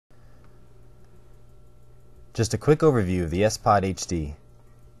Just a quick overview of the sPOD HD.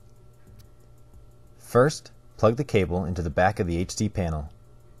 First, plug the cable into the back of the HD panel.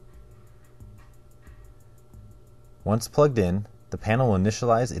 Once plugged in, the panel will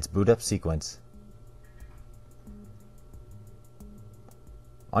initialize its boot up sequence.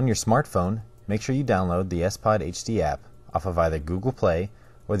 On your smartphone, make sure you download the sPOD HD app off of either Google Play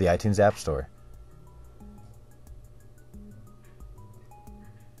or the iTunes App Store.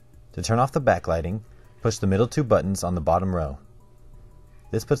 To turn off the backlighting, push the middle two buttons on the bottom row.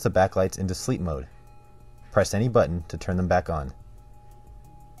 This puts the backlights into sleep mode. Press any button to turn them back on.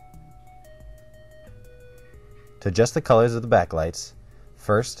 To adjust the colors of the backlights,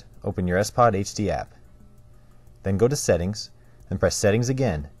 first open your sPOD HD app. Then go to Settings, then press Settings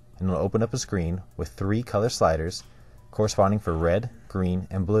again, and it will open up a screen with 3 color sliders corresponding for red, green,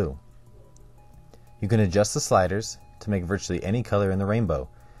 and blue. You can adjust the sliders to make virtually any color in the rainbow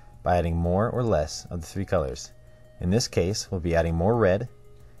by adding more or less of the 3 colors. In this case, we'll be adding more red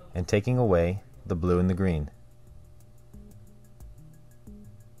and taking away the blue and the green.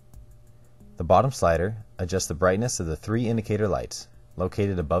 The bottom slider adjusts the brightness of the 3 indicator lights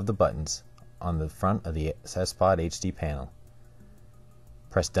located above the buttons on the front of the sPOD HD panel.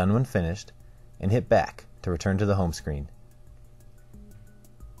 Press Done when finished and hit back to return to the home screen.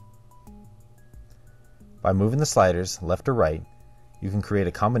 By moving the sliders left or right, you can create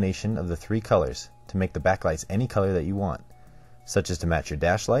a combination of the 3 colors to make the backlights any color that you want, such as to match your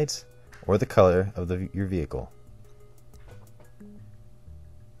dash lights or the color of your vehicle.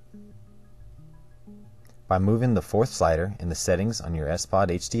 By moving the 4th slider in the settings on your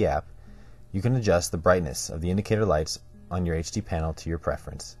sPOD HD app, you can adjust the brightness of the indicator lights on your HD panel to your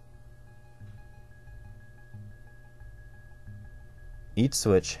preference. Each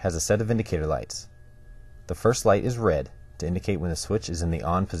switch has a set of indicator lights. The first light is red to indicate when the switch is in the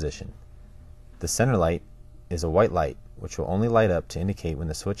on position. The center light is a white light which will only light up to indicate when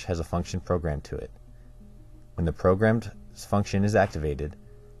the switch has a function programmed to it. When the programmed function is activated,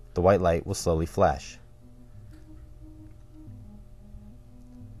 the white light will slowly flash.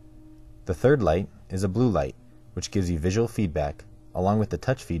 The third light is a blue light, which gives you visual feedback, along with the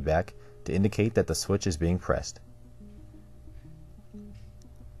touch feedback to indicate that the switch is being pressed.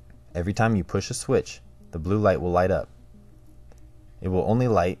 Every time you push a switch, the blue light will light up. It will only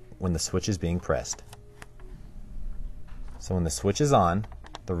light when the switch is being pressed. So when the switch is on,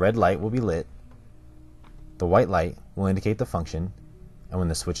 the red light will be lit, the white light will indicate the function, and when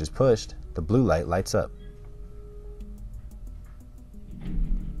the switch is pushed, the blue light lights up.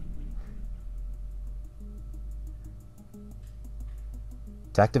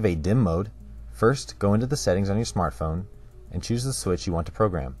 To activate dim mode, first go into the settings on your smartphone and choose the switch you want to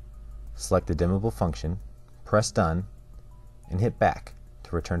program. Select the dimmable function, press Done, and hit back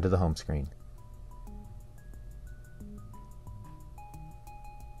to return to the home screen.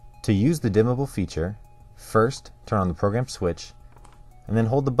 To use the dimmable feature, first turn on the program switch and then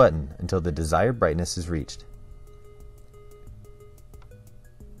hold the button until the desired brightness is reached.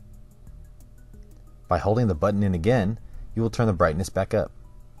 By holding the button in again, you will turn the brightness back up.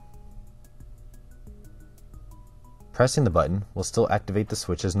 Pressing the button will still activate the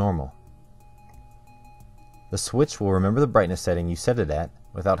switch as normal. The switch will remember the brightness setting you set it at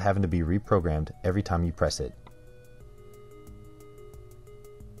without having to be reprogrammed every time you press it.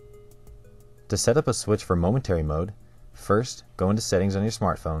 To set up a switch for momentary mode, first go into Settings on your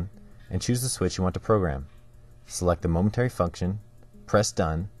smartphone and choose the switch you want to program. Select the momentary function, press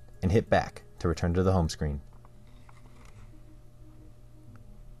Done, and hit back to return to the home screen.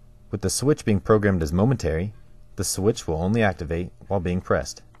 With the switch being programmed as momentary, the switch will only activate while being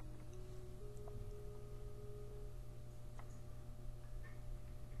pressed.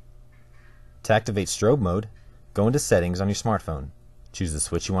 To activate strobe mode, go into Settings on your smartphone, choose the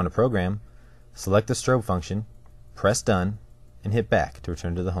switch you want to program, select the strobe function, press Done, and hit back to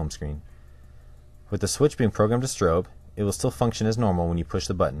return to the home screen. With the switch being programmed to strobe, it will still function as normal when you push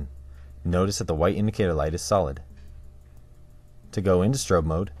the button. Notice that the white indicator light is solid. To go into strobe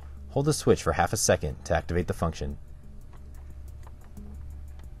mode, hold the switch for half a second to activate the function.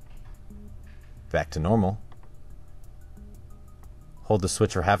 Back to normal. Hold the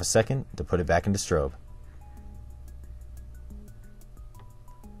switch for half a second to put it back into strobe.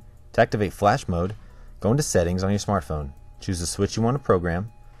 To activate flash mode, go into Settings on your smartphone, choose the switch you want to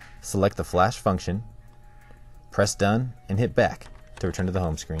program, select the flash function, press Done, and hit back to return to the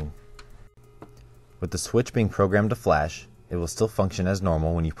home screen. With the switch being programmed to flash, it will still function as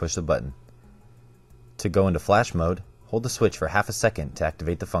normal when you push the button. To go into flash mode, hold the switch for half a second to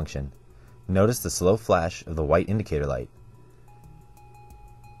activate the function. Notice the slow flash of the white indicator light.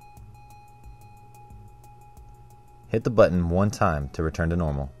 hit the button one time to return to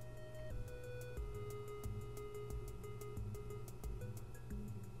normal.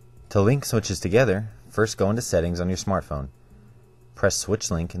 To link switches together, first go into Settings on your smartphone. Press Switch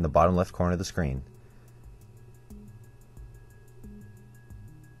Link in the bottom left corner of the screen.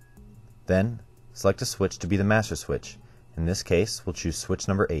 Then, select a switch to be the master switch. In this case, we'll choose switch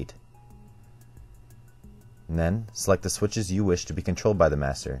number 8. And then, select the switches you wish to be controlled by the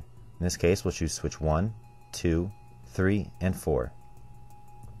master. In this case, we'll choose switch 1, 2, 3, and 4.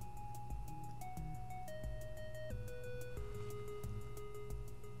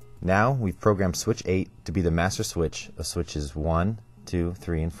 Now we've programmed switch 8 to be the master switch of switches 1, 2,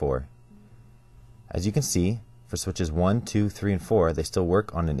 3, and 4. As you can see, for switches 1, 2, 3, and 4, they still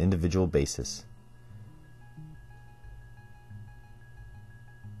work on an individual basis.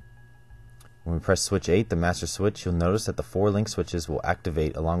 When we press switch 8, the master switch, you'll notice that the 4 link switches will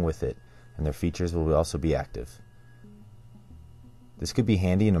activate along with it, and their features will also be active. This could be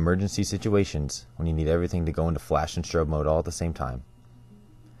handy in emergency situations when you need everything to go into flash and strobe mode all at the same time.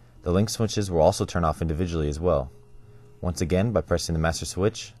 The link switches will also turn off individually as well. Once again, by pressing the master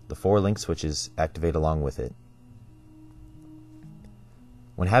switch, the 4 link switches activate along with it.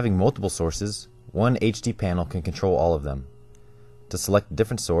 When having multiple sources, one HD panel can control all of them. To select a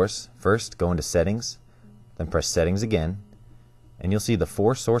different source, first go into Settings, then press Settings again, and you'll see the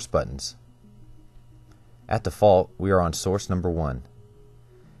 4 source buttons. At default, we are on source number 1.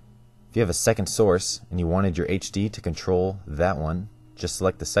 If you have a second source and you wanted your HD to control that one, just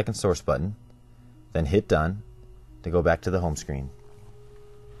select the second source button, then hit Done to go back to the home screen.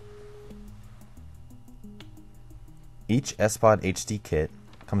 Each sPOD HD kit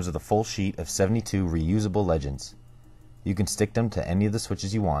comes with a full sheet of 72 reusable legends. You can stick them to any of the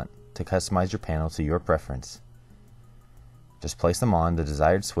switches you want to customize your panel to your preference. Just place them on the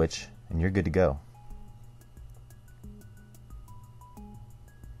desired switch and you're good to go.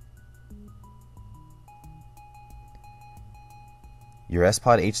 Your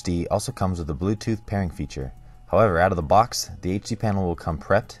sPOD HD also comes with a Bluetooth pairing feature. However, out of the box, the HD panel will come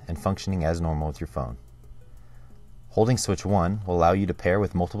prepped and functioning as normal with your phone. Holding switch 1 will allow you to pair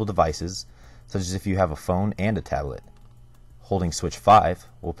with multiple devices, such as if you have a phone and a tablet. Holding switch 5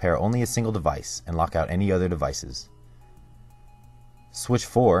 will pair only a single device and lock out any other devices. Switch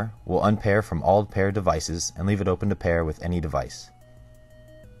 4 will unpair from all paired devices and leave it open to pair with any device.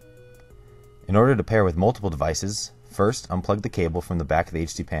 In order to pair with multiple devices, first unplug the cable from the back of the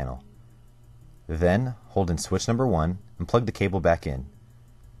HD panel. Then hold in switch number 1 and plug the cable back in.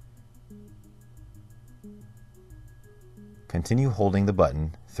 Continue holding the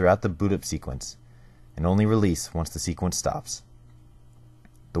button throughout the boot up sequence, and only release once the sequence stops.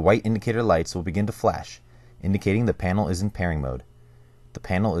 The white indicator lights will begin to flash, indicating the panel is in pairing mode. The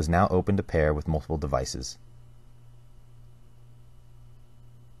panel is now open to pair with multiple devices.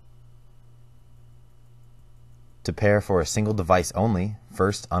 To pair for a single device only,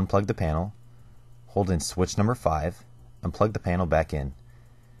 first unplug the panel, hold in switch number 5, and plug the panel back in.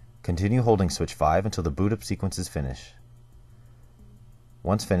 Continue holding switch 5 until the boot up sequence is finished.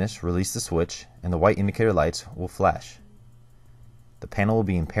 Once finished, release the switch and the white indicator lights will flash. The panel will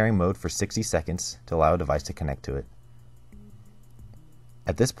be in pairing mode for 60 seconds to allow a device to connect to it.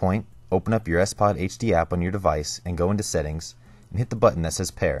 At this point, open up your sPOD HD app on your device and go into Settings and hit the button that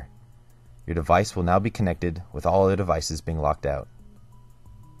says Pair. Your device will now be connected with all other devices being locked out.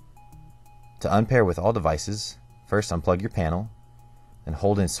 To unpair with all devices, first unplug your panel, then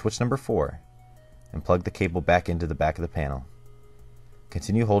hold in switch number 4 and plug the cable back into the back of the panel.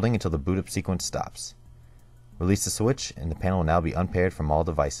 Continue holding until the boot up sequence stops. Release the switch and the panel will now be unpaired from all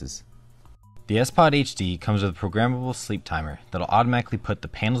devices. The sPOD HD comes with a programmable sleep timer that will automatically put the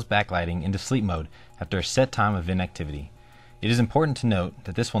panel's backlighting into sleep mode after a set time of inactivity. It is important to note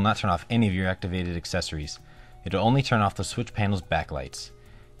that this will not turn off any of your activated accessories. It will only turn off the switch panel's backlights.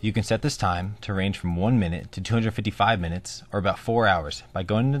 You can set this time to range from 1 minute to 255 minutes or about 4 hours by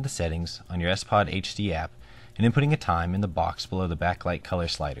going into the settings on your sPOD HD app and inputting a time in the box below the backlight color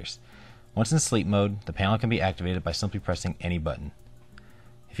sliders. Once in sleep mode, the panel can be activated by simply pressing any button.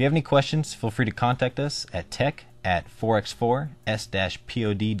 If you have any questions, feel free to contact us at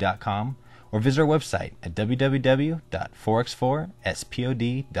tech@4x4s-pod.com or visit our website at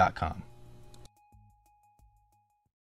www.4x4spod.com.